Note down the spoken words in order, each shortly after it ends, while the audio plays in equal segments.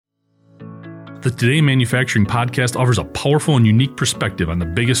The Today Manufacturing podcast offers a powerful and unique perspective on the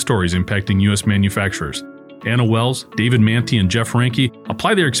biggest stories impacting U.S. manufacturers. Anna Wells, David Manti, and Jeff Ranke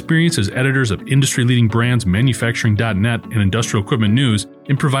apply their experience as editors of industry-leading brands Manufacturing.net and Industrial Equipment News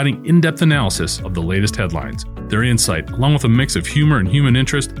in providing in-depth analysis of the latest headlines. Their insight, along with a mix of humor and human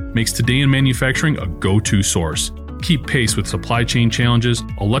interest, makes Today in Manufacturing a go-to source. Keep pace with supply chain challenges,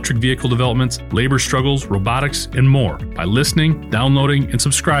 electric vehicle developments, labor struggles, robotics, and more by listening, downloading, and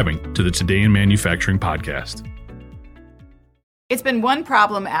subscribing to the Today in Manufacturing podcast. It's been one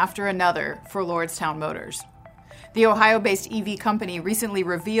problem after another for Lordstown Motors. The Ohio-based EV company recently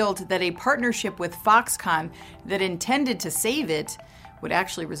revealed that a partnership with Foxconn that intended to save it would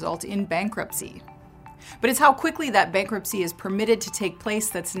actually result in bankruptcy. But it's how quickly that bankruptcy is permitted to take place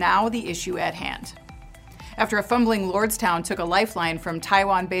that's now the issue at hand. After a fumbling Lordstown took a lifeline from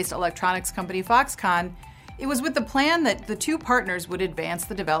Taiwan-based electronics company Foxconn, it was with the plan that the two partners would advance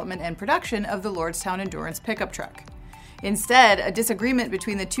the development and production of the Lordstown Endurance pickup truck. Instead, a disagreement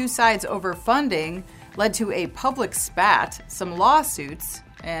between the two sides over funding led to a public spat, some lawsuits,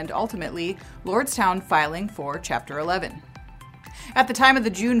 and ultimately, Lordstown filing for Chapter 11. At the time of the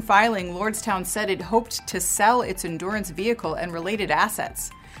June filing, Lordstown said it hoped to sell its endurance vehicle and related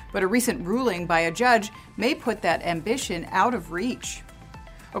assets. But a recent ruling by a judge may put that ambition out of reach.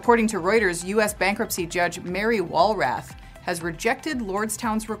 According to Reuters, U.S. bankruptcy judge Mary Walrath has rejected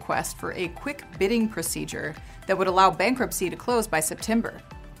Lordstown's request for a quick bidding procedure that would allow bankruptcy to close by September.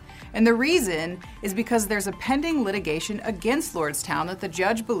 And the reason is because there's a pending litigation against Lordstown that the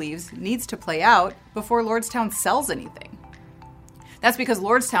judge believes needs to play out before Lordstown sells anything. That's because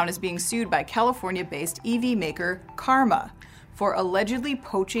Lordstown is being sued by California-based EV maker Karma for allegedly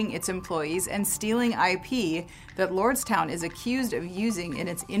poaching its employees and stealing IP that Lordstown is accused of using in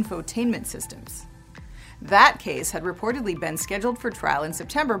its infotainment systems. That case had reportedly been scheduled for trial in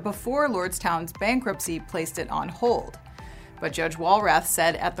September before Lordstown's bankruptcy placed it on hold. But Judge Walrath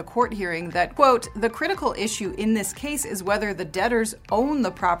said at the court hearing that, quote, "The critical issue in this case is whether the debtors own the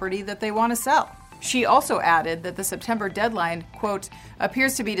property that they want to sell." She also added that the September deadline, quote,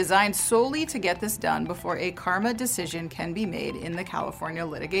 "appears to be designed solely to get this done before a Karma decision can be made in the California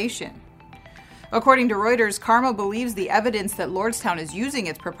litigation." According to Reuters, Karma believes the evidence that Lordstown is using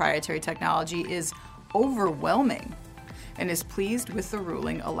its proprietary technology is overwhelming and is pleased with the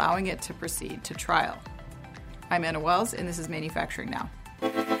ruling allowing it to proceed to trial. I'm Anna Wells, and this is Manufacturing Now.